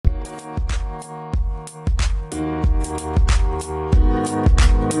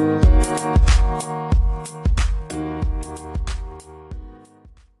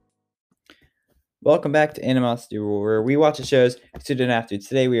Welcome back to Animosity, where we watch the shows student after.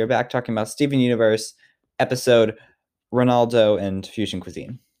 Today we are back talking about Steven Universe episode Ronaldo and Fusion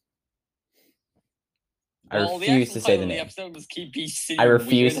Cuisine. I refuse to say the name. I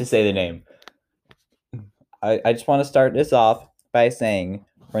refuse to say the name. I just want to start this off by saying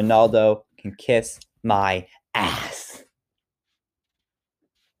Ronaldo can kiss my ass.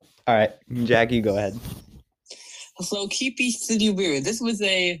 All right, Jack, you go ahead. So keep City weird. This was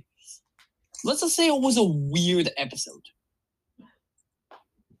let's just say it was a weird episode.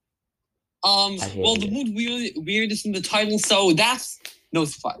 The word weird is in the title, so that's no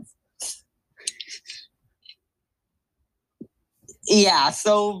surprise. Yeah,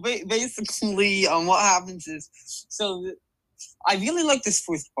 so basically, what happens is, I really like this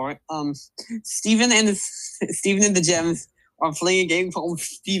first part. Steven and the Gems are playing a game called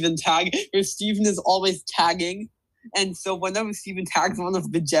Steven Tag, where Steven is always tagging. And so whenever Steven tags one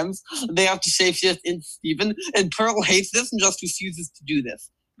of the Gems, they have to shapeshift into Steven. And Pearl hates this and just refuses to do this.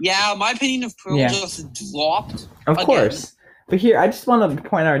 Yeah, my opinion of Pearl just dropped. Of course. But here, I just want to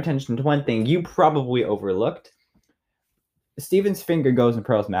point our attention to one thing you probably overlooked. Steven's finger goes in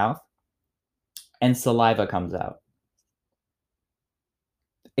Pearl's mouth, and saliva comes out.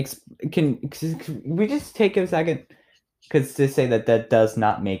 Can we just take a second to say that does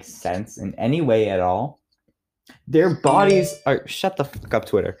not make sense in any way at all? Their bodies are... Shut the fuck up,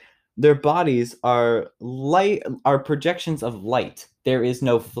 Twitter. Their bodies are projections of light. There is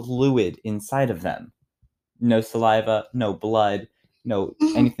no fluid inside of them. No saliva, no blood, no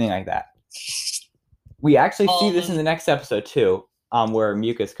anything like that. We actually see this in the next episode, too, where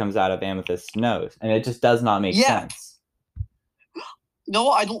mucus comes out of Amethyst's nose, and it just does not make sense.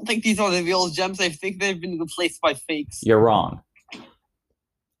 No, I don't think these are the real Gems. I think they've been replaced by fakes. You're wrong.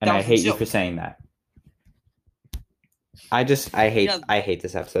 And I hate you for saying that. I hate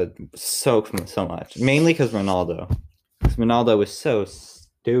this episode so much. Mainly because Ronaldo. Because Ronaldo was so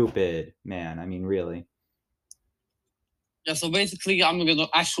stupid, man. I mean, really. Yeah, so basically, I'm going to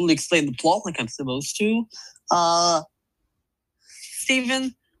actually explain the plot like I'm supposed to.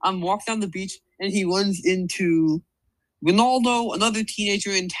 Steven walks down the beach, and he runs into Ronaldo, another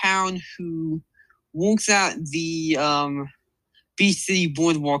teenager in town who works at the Beach City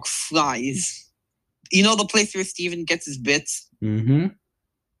Boardwalk Fries. You know the place where Steven gets his bits? Mm-hmm.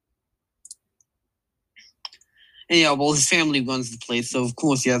 And yeah, well, his family runs the place, so of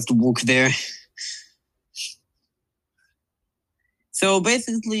course he has to work there. So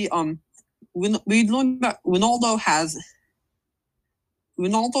basically, we learned that Ronaldo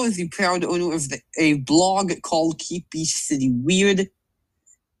is the proud owner of a blog called Keep Beach City Weird,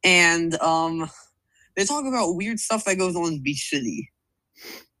 and they talk about weird stuff that goes on in Beach City.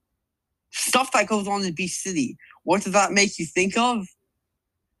 Stuff that goes on in Beach City. What does that make you think of?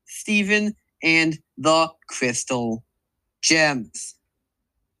 Steven and the Crystal Gems.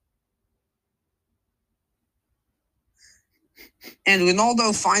 And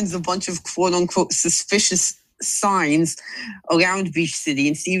Ronaldo finds a bunch of quote-unquote suspicious signs around Beach City,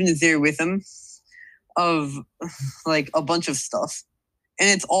 and Steven is there with him of, like, a bunch of stuff. And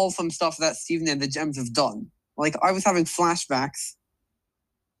it's all some stuff that Steven and the Gems have done. Like, I was having flashbacks.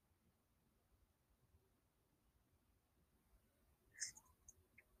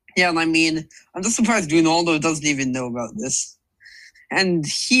 Yeah, and I mean, I'm just surprised Ronaldo doesn't even know about this. And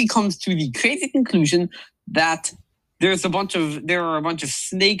he comes to the crazy conclusion that there are a bunch of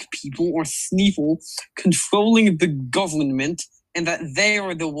snake people or Sneefel controlling the government, and that they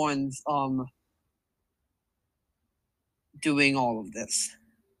are the ones doing all of this.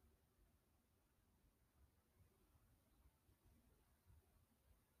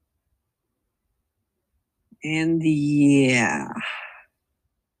 And yeah,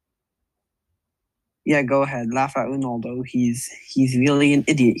 go ahead, laugh at Ronaldo. He's really an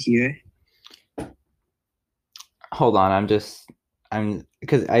idiot here. Hold on, because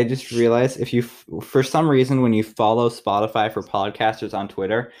I just realized for some reason, when you follow Spotify for podcasters on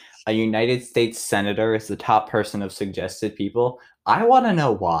Twitter, a United States senator is the top person of suggested people. I want to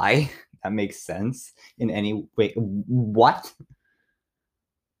know why that makes sense in any way. What?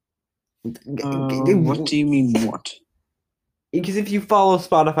 What do you mean, what? Because if you follow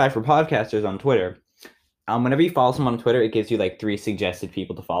Spotify for podcasters on Twitter, whenever you follow someone on Twitter, it gives you like 3 suggested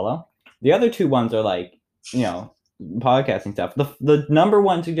people to follow. The other 2 ones are like, podcasting stuff. The number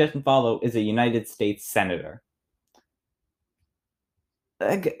 1 suggestion follow is a United States senator.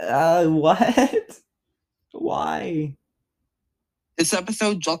 What? Why? This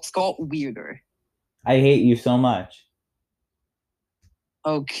episode just got weirder. I hate you so much.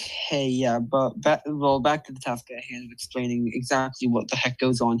 Okay, yeah, but back to the task at hand of explaining exactly what the heck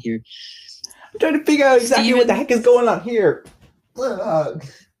goes on here. I'm trying to figure out exactly what the Steven- heck is going on here. Ugh.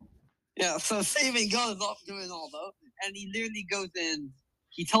 Yeah, so Steven goes off to Ronaldo, and he literally goes in.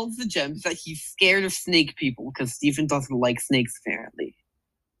 He tells the gems that he's scared of snake people because Steven doesn't like snakes, apparently.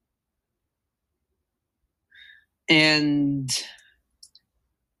 And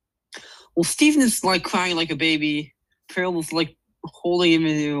well, Steven is like crying like a baby. Pearl is like holding him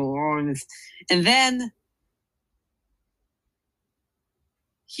in her arms, and then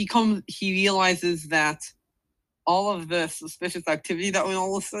he realizes that all of the suspicious activity that we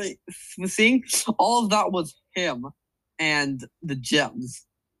all was seeing, all of that was him and the gems.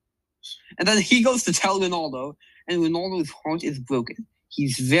 And then he goes to tell Ronaldo, and Ronaldo's heart is broken.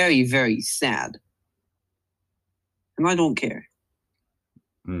 He's very, very sad. And I don't care.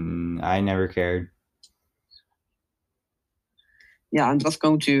 I never cared. Yeah, I'm just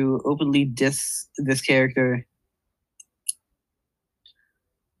going to openly diss this character.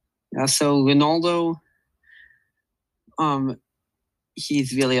 Yeah, so Ronaldo,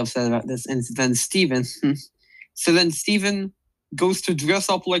 he's really upset about this. And then Steven, so then Steven goes to dress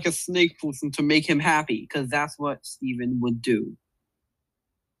up like a snake person to make him happy, because that's what Steven would do.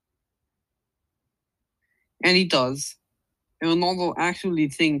 And he does. And Ronaldo actually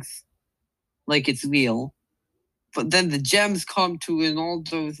thinks like it's real. But then the gems come to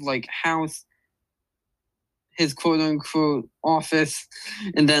Ronaldo's like house, his quote unquote office,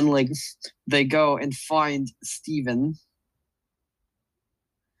 and then like they go and find Steven.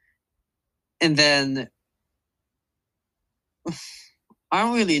 And then I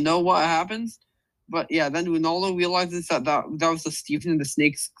don't really know what happens, but yeah, then Ronaldo realizes that was the Steven in the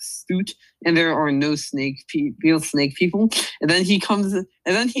snake suit, and there are no real snake people. And then he comes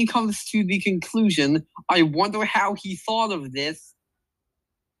to the conclusion. I wonder how he thought of this.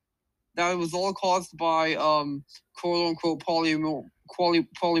 That it was all caused by quote unquote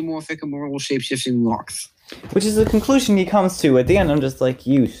polymorphic immortal shapeshifting rocks. Which is the conclusion he comes to at the end. I'm just like,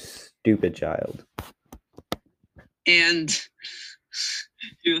 you stupid child. And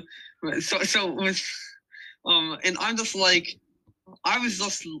so with and I'm just like, I was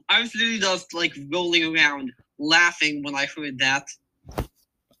literally just like rolling around laughing when I heard that.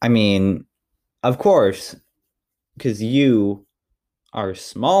 I mean, of course, because you are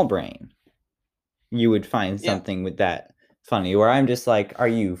small brain, you would find something with that funny. Where I'm just like, are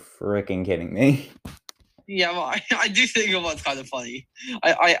you freaking kidding me? Yeah, well, I do think it was kind of funny.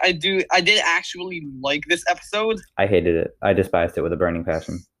 I did actually like this episode. I hated it. I despised it with a burning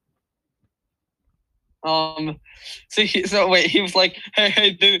passion. He was like,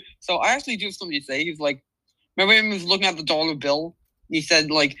 hey, dude. So I actually do have something to say. He was like, remember him was looking at the dollar bill? He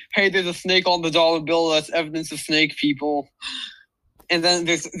said like, hey, there's a snake on the dollar bill. That's evidence of snake people. And then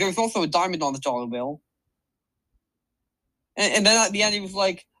there's also a diamond on the dollar bill. And then at the end he was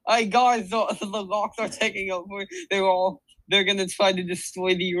like, hey guys, the rocks are taking over. They're gonna try to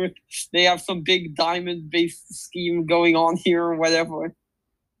destroy the earth. They have some big diamond-based scheme going on here or whatever.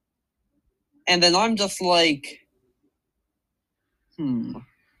 And then I'm just like,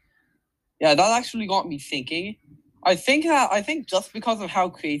 yeah, that actually got me thinking. I think just because of how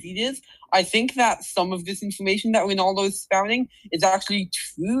crazy it is, I think that some of this information that Ronaldo is spouting is actually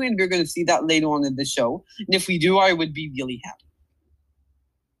true, and we're going to see that later on in the show. And if we do, I would be really happy.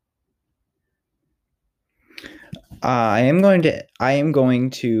 I am going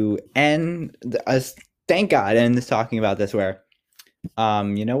to end us. Thank God, end this talking about this. Where,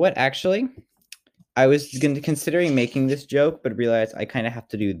 you know what? Actually, I was considering making this joke, but realized I kind of have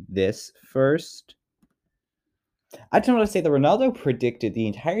to do this first. I just want to say that Ronaldo predicted the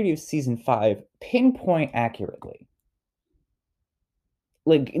entirety of season 5 pinpoint accurately.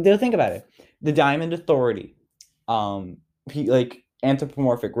 Like, think about it. The Diamond Authority, like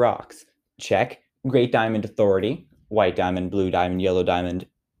anthropomorphic rocks, check. Great Diamond Authority, white diamond, blue diamond, yellow diamond,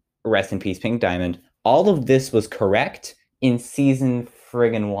 rest in peace, pink diamond. All of this was correct in season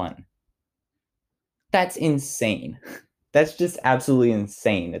friggin' 1. That's insane. That's just absolutely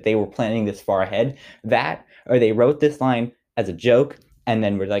insane that they were planning this far ahead. That, or they wrote this line as a joke, and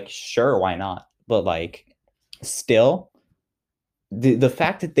then we're like, sure, why not? But like, still, the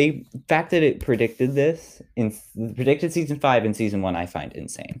fact that it predicted season 5 and season 1, I find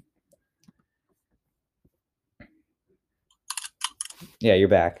insane. Yeah, you're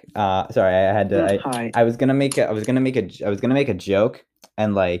back. Sorry, I had to. I was gonna make a joke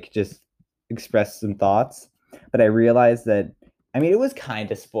and like just express some thoughts, but I realized that, I mean, it was kind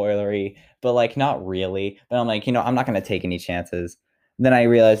of spoilery, but like not really. But I'm like, I'm not gonna take any chances. Then I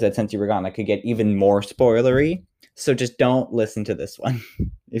realized that since you were gone, I could get even more spoilery. So just don't listen to this one,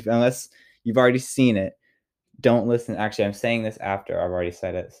 unless you've already seen it. don't listen. Actually, I'm saying this after I've already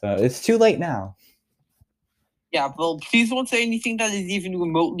said it, so it's too late now. Yeah, well, please don't say anything that is even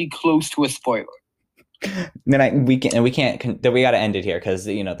remotely close to a spoiler. Then we got to end it here because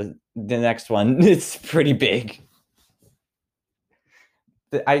the next one is pretty big.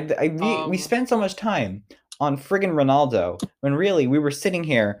 We spent so much time on friggin' Ronaldo when really we were sitting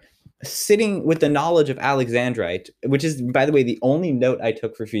with the knowledge of Alexandrite, which is, by the way, the only note I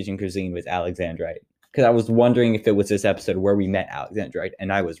took for Fusion Cuisine was Alexandrite, because I was wondering if it was this episode where we met Alexandrite,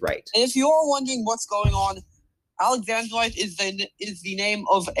 and I was right. And if you're wondering what's going on, Alexandrite is the name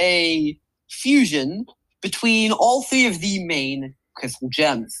of a fusion between all three of the main crystal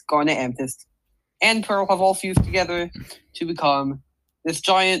gems. Garnet, Amethyst, and Pearl have all fused together to become this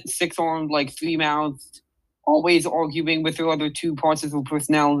giant six-armed, like three-mouthed, always arguing with their other two parts of her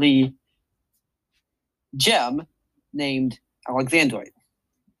personality gem named Alexandrite.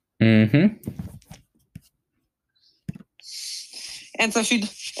 Mm-hmm. And so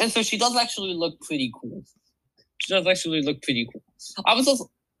she does actually look pretty cool. She does actually look pretty cool. I was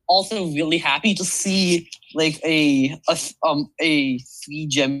also really happy to see like a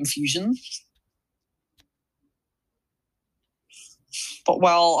 3-gem fusion. But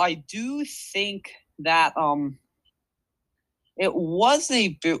while I do think that it was a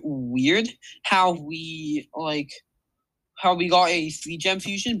bit weird how we got a 3-gem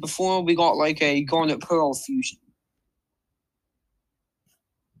fusion before we got like a Garnet Pearl fusion.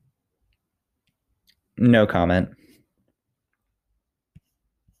 No comment.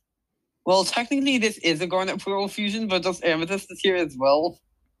 Well, technically this is a Garnet Pearl fusion, but just Amethyst is here as well.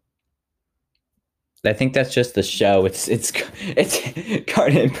 I think that's just the show. It's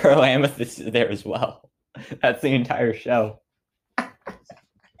Garnet and Pearl Amethyst is there as well. That's the entire show.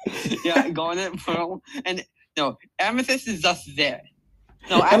 Yeah, Garnet, Pearl, and no, Amethyst is just there.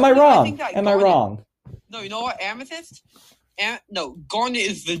 No, am I wrong? Am I wrong? No, you know what? Amethyst? No, Garnet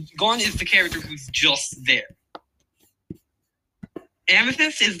is the character who's just there.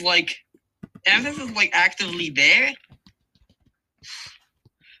 Amethyst is like actively there.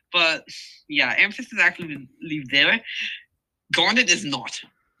 But yeah, Amethyst is actively there. Garnet is not.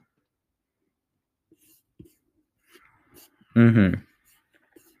 Mm-hmm.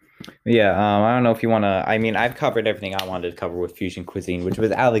 Yeah, I don't know if you want to. I mean, I've covered everything I wanted to cover with Fusion Cuisine, which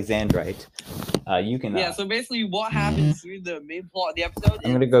was Alexandrite. You can. Yeah, so basically, what happens through the main plot of the episode?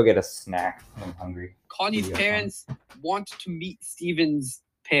 I'm gonna go get a snack. I'm hungry. Connie's parents want to meet Steven's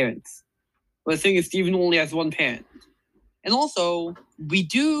parents. But the thing is, Steven only has one parent. And also, we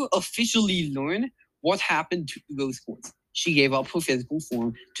do officially learn what happened to Rose Quartz. She gave up her physical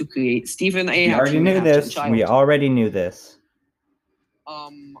form to create Steven a We already knew this. We already knew this.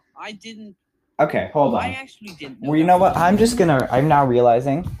 I didn't. Okay, hold on. I actually didn't. Well, you know what? I'm now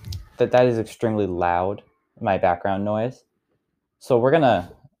realizing that is extremely loud, my background noise. So we're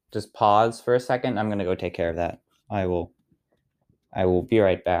gonna just pause for a second. I'm gonna go take care of that. I will be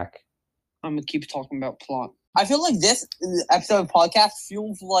right back. I'm gonna keep talking about plot. I feel like this episode of podcast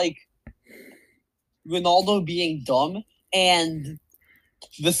feels like Ronaldo being dumb and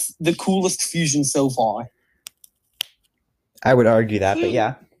the coolest fusion so far. I would argue that, but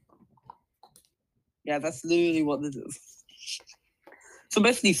yeah. Yeah, that's literally what this is. So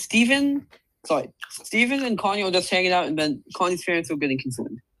basically, Steven and Connie are just hanging out, and then Connie's parents are getting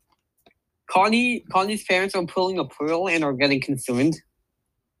concerned. Connie's parents are pulling a pearl and are getting concerned.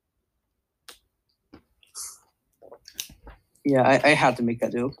 Yeah, I had to make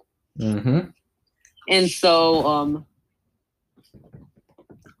that joke. Mm-hmm. And so,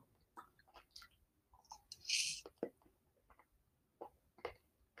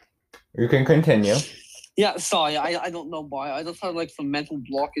 you can continue. Yeah, sorry, I don't know why. I just had like some mental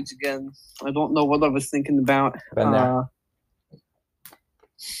blockage again. I don't know what I was thinking about. Been there.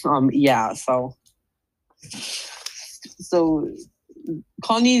 Yeah, so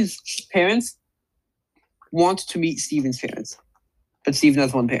Connie's parents want to meet Steven's parents, but Steven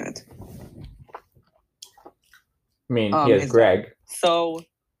has one parent. I mean, he has Greg. So,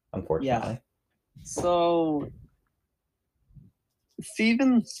 unfortunately. Yeah. So,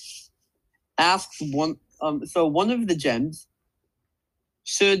 Steven asks one of the gems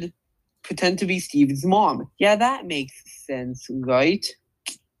should pretend to be Steven's mom. Yeah, that makes sense, right?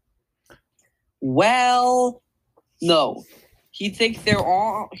 Well, no. He thinks they're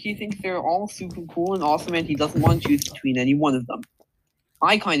all super cool and awesome, and he doesn't want to choose between any one of them.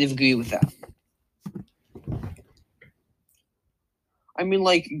 I kind of agree with that. I mean,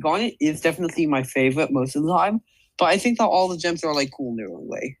 like, Garnet is definitely my favorite most of the time, but I think that all the gems are like cool in their own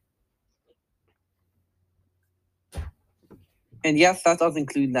way. And yes, that does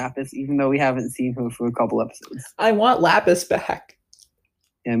include Lapis, even though we haven't seen her for a couple episodes. I want Lapis back.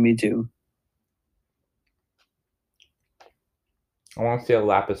 Yeah, me too. I want to see a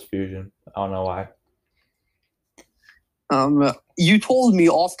Lapis fusion. I don't know why. You told me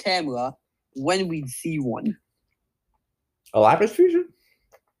off camera when we'd see one. A Lapis fusion?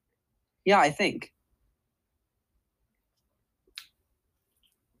 Yeah, I think.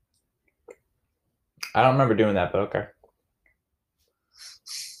 I don't remember doing that, but okay.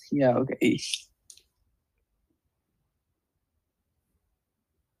 Yeah, okay.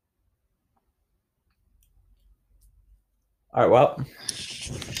 All right. Well,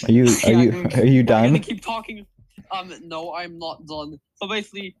 are you We're done? gonna keep talking. No, I'm not done. So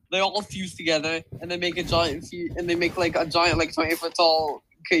basically, they all fuse together and they make a giant and they make like a giant, like 20-foot tall,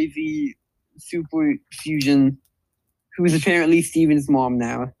 crazy super fusion. Who is apparently Steven's mom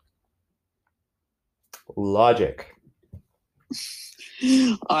now. Logic.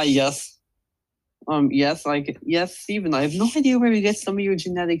 Yes. Yes, Steven. I have no idea where you get some of your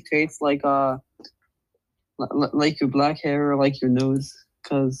genetic traits, like like your black hair or like your nose,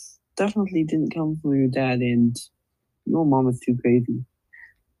 because definitely didn't come from your dad, and your mom is too crazy.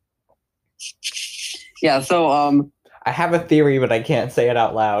 Yeah. So I have a theory, but I can't say it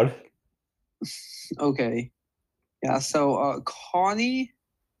out loud. Okay. Yeah. So Connie's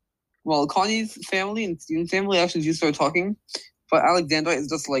family and Steven's family actually do start talking, but Alexandra is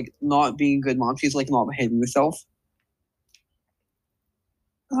just like not being a good mom. She's like not behaving herself.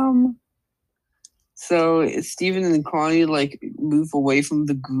 So Steven and Connie like move away from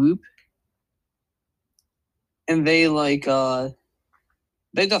the group, and they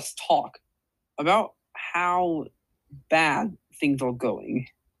they just talk about how bad things are going.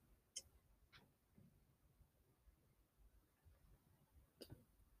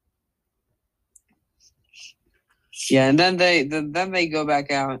 Yeah, and then they go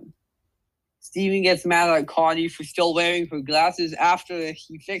back out. Steven gets mad at Connie for still wearing her glasses after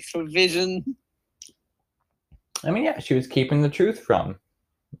he fixed her vision. I mean, yeah, she was keeping the truth from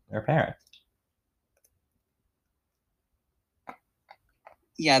her parents.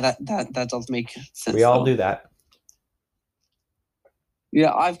 Yeah, that does make sense. We all do that.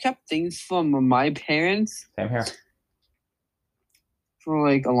 Yeah, I've kept things from my parents. Same here. For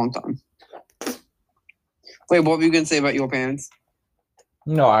like a long time. Wait, what were you gonna say about your parents?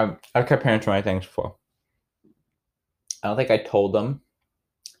 No, I've kept parents from my things before. I don't think I told them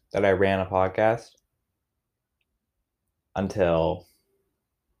that I ran a podcast until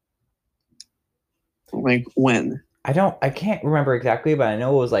like when? I can't remember exactly, but I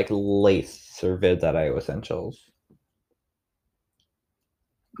know it was like Lace or Vids at IO Essentials.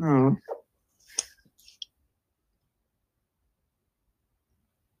 Oh.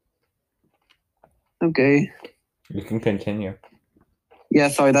 Okay. You can continue. Yeah,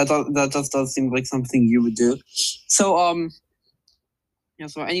 sorry, that just does seem like something you would do. So yeah,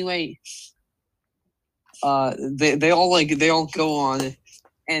 so anyway, they all go on,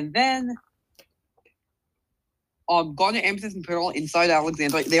 and then Garnet, Amethyst, and Pearl inside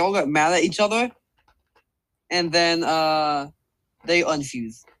Alexandra, they all got mad at each other, and then they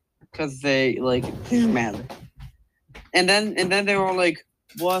unfuse because they're mad, and then they were like,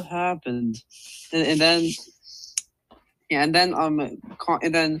 what happened, and then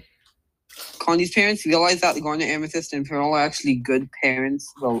Connie's parents realized that Garnet, Amethyst, and Pearl are actually good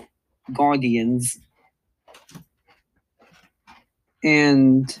parents, well, guardians.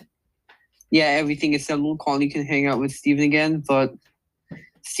 And yeah, everything is settled. Connie can hang out with Steven again, but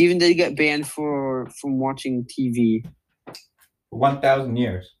Steven did get banned from watching TV. 1,000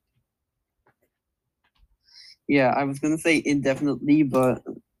 years. Yeah, I was gonna say indefinitely, but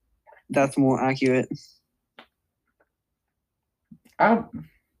that's more accurate. I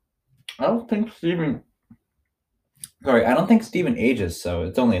don't think Steven. Sorry, I don't think Steven ages, so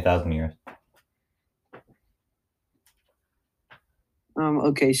it's only 1,000 years.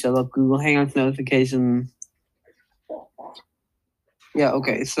 Okay, shut up, Google. Hang on to notification. Yeah,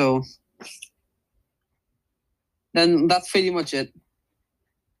 okay, so then that's pretty much it.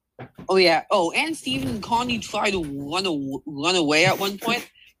 Oh yeah. Oh, and Steven and Connie try to run away at one point,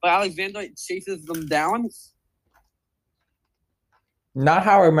 but Alexander chases them down. Not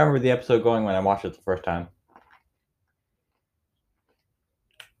how I remember the episode going when I watched it the first time.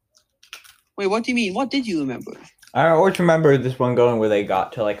 Wait, what do you mean? What did you remember? I always remember this one going where they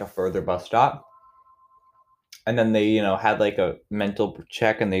got to like a further bus stop, and then they had like a mental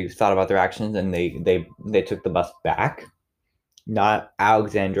check and they thought about their actions and they took the bus back, not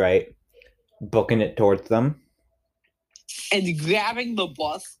Alexandrite booking it towards them and grabbing the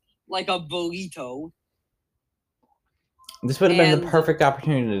bus like a burrito. This would have been the And- perfect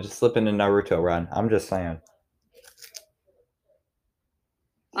opportunity to slip in a Naruto run. I'm just saying.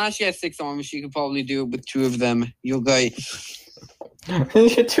 She has 6 arms. She could probably do it with 2 of them. You're right.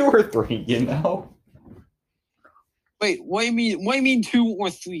 2 or 3, you know? Wait, what do you mean? What do you mean 2 or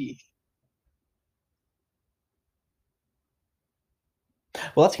 3?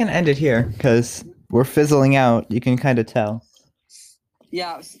 Well, that's gonna end it here because we're fizzling out. You can kind of tell.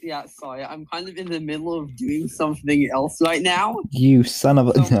 Yeah. Sorry, I'm kind of in the middle of doing something else right now. You son of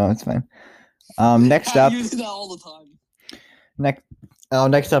a no, it's fine. Next I up, use that all the time.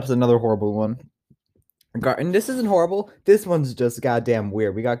 next up is another horrible one. And this isn't horrible. This one's just goddamn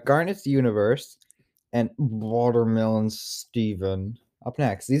weird. We got Garnet's Universe and Watermelon Steven up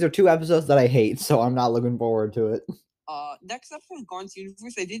next. These are 2 episodes that I hate, so I'm not looking forward to it. Next up for Garnet's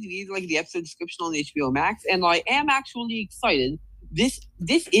Universe, I did read like the episode description on HBO Max, and I am actually excited. This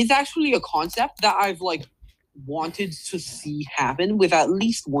is actually a concept that I've like wanted to see happen with at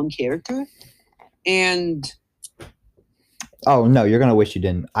least one character, and Oh no, you're gonna wish you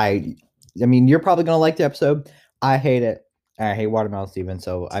didn't. I mean, you're probably gonna like the episode. I hate it. I hate Watermelon Steven,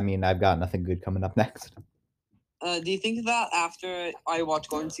 so I mean, I've got nothing good coming up next. do you think that after I watch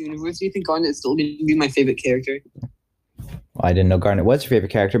Garnet's Universe, do you think Garnet is still going to be my favorite character? Well, I didn't know Garnet was your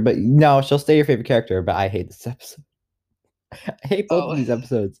favorite character, but no, she'll stay your favorite character. But I hate this episode. I hate both of these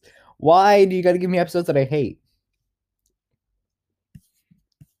episodes. Why do you got to give me episodes that I hate?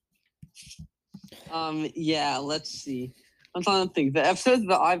 Yeah. Let's see. I'm trying to think. The episodes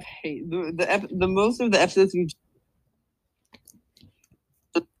that I've hate the most of the episodes we've.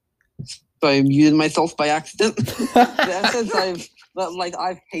 So I muted myself by accident. The episodes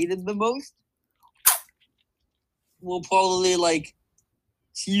I've hated the most will probably like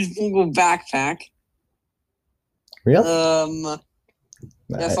Cheeseburger Backpack. Really?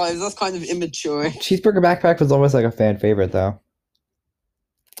 Yeah, sorry, that's kind of immature. Cheeseburger Backpack was almost like a fan favorite, though.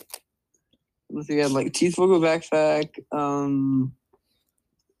 Let's see, we had like Cheeseburger Backpack.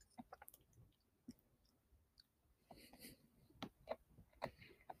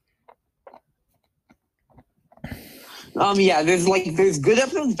 Yeah, there's good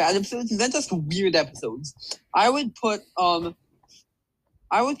episodes, bad episodes, and then just weird episodes. I would put Rose's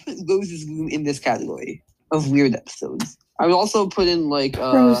Room in this category of weird episodes. I would also put in like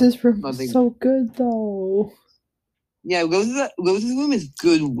Rose's Room is so good though. Yeah, Rose's Room is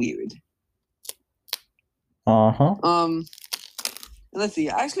good weird. Let's see.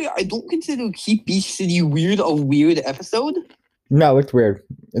 Actually, I don't consider Keep Beach City Weird a weird episode. No, it's weird.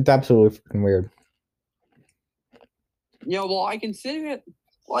 It's absolutely fucking weird. Yeah, well, I do consider it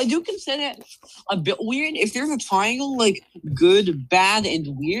a bit weird. If there's a triangle like good, bad,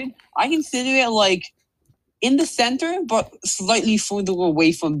 and weird, I consider it like in the center, but slightly further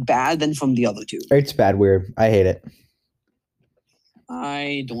away from bad than from the other 2. It's bad weird. I hate it.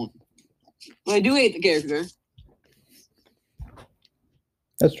 I don't. But I do hate the character.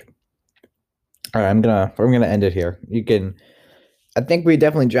 That's true. All right, I'm gonna end it here. You can. I think we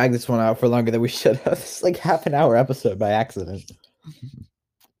definitely dragged this one out for longer than we should have. It's like half an hour episode by accident.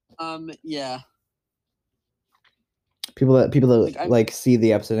 Yeah. People that like see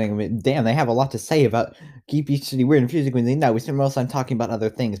the episode and go, damn, they have a lot to say about Keep Beach City Weird and Fusing Queen. No, we spend most of the time talking about other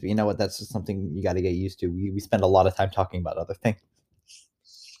things, but you know what? That's just something you got to get used to. We spend a lot of time talking about other things.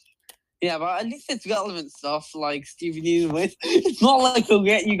 Yeah, but at least it's relevant stuff like Steven Universe. It's not like the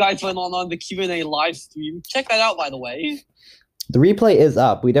get you guys went on the Q&A live stream. Check that out, by the way. The replay is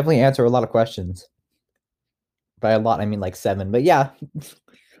up. We definitely answer a lot of questions. By a lot, I mean like 7. But yeah,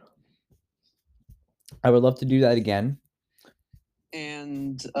 I would love to do that again.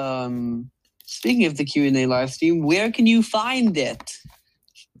 And speaking of the Q&A live stream, where can you find it?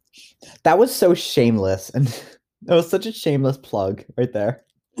 That was so shameless, and that was such a shameless plug right there.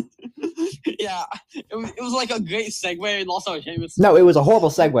 Yeah, it was like a great segue and also a shameless. No, it was a horrible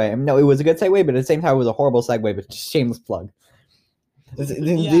segue. No, it was a good segue, but at the same time, it was a horrible segue, but just shameless plug.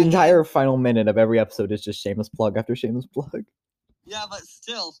 The entire final minute of every episode is just shameless plug after shameless plug. Yeah, but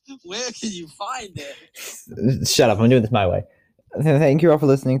still, where can you find it? Shut up, I'm doing this my way. Thank you all for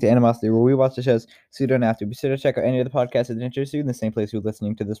listening to Animosity, where we watch the shows so you don't have to. Be sure to check out any of the podcasts that interest you in the same place you're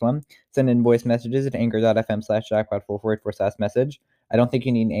listening to this one. Send in voice messages at anchor.fm/jackpot4484/message. I don't think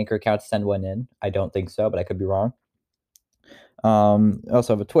you need an Anchor account to send one in. I don't think so, but I could be wrong.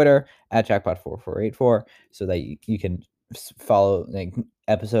 Also have a Twitter at jackpot4484 so that you can follow like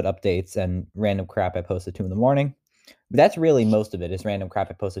episode updates and random crap I post at 2 a.m. But that's really most of it is random crap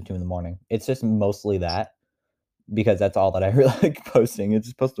I post at 2 a.m. It's just mostly that because that's all that I really like posting. It's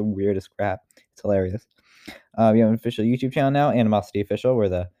just post the weirdest crap. It's hilarious. We have an official YouTube channel now, Animosity Official, where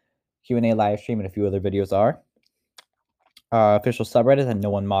the Q&A live stream and a few other videos are. official subreddit that no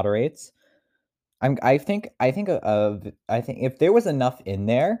one moderates. I think if there was enough in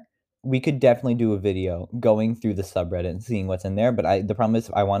there, we could definitely do a video going through the subreddit and seeing what's in there. But the problem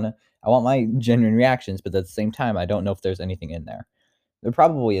is I want my genuine reactions, but at the same time, I don't know if there's anything in there. There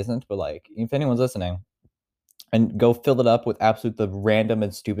probably isn't, but like if anyone's listening, and go fill it up with absolute the random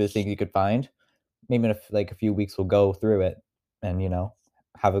and stupidest things you could find. Maybe in a few weeks we'll go through it and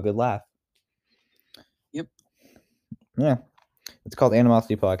have a good laugh. Yep. Yeah. It's called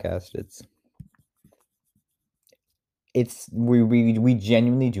Animosity Podcast. We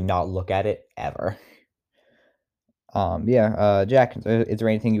genuinely do not look at it ever. Yeah. Jack, is there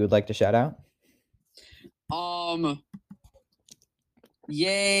anything you would like to shout out?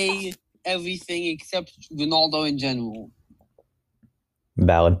 Yay, everything except Ronaldo in general.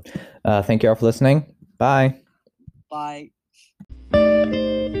 Valid. Thank you all for listening. Bye. Bye.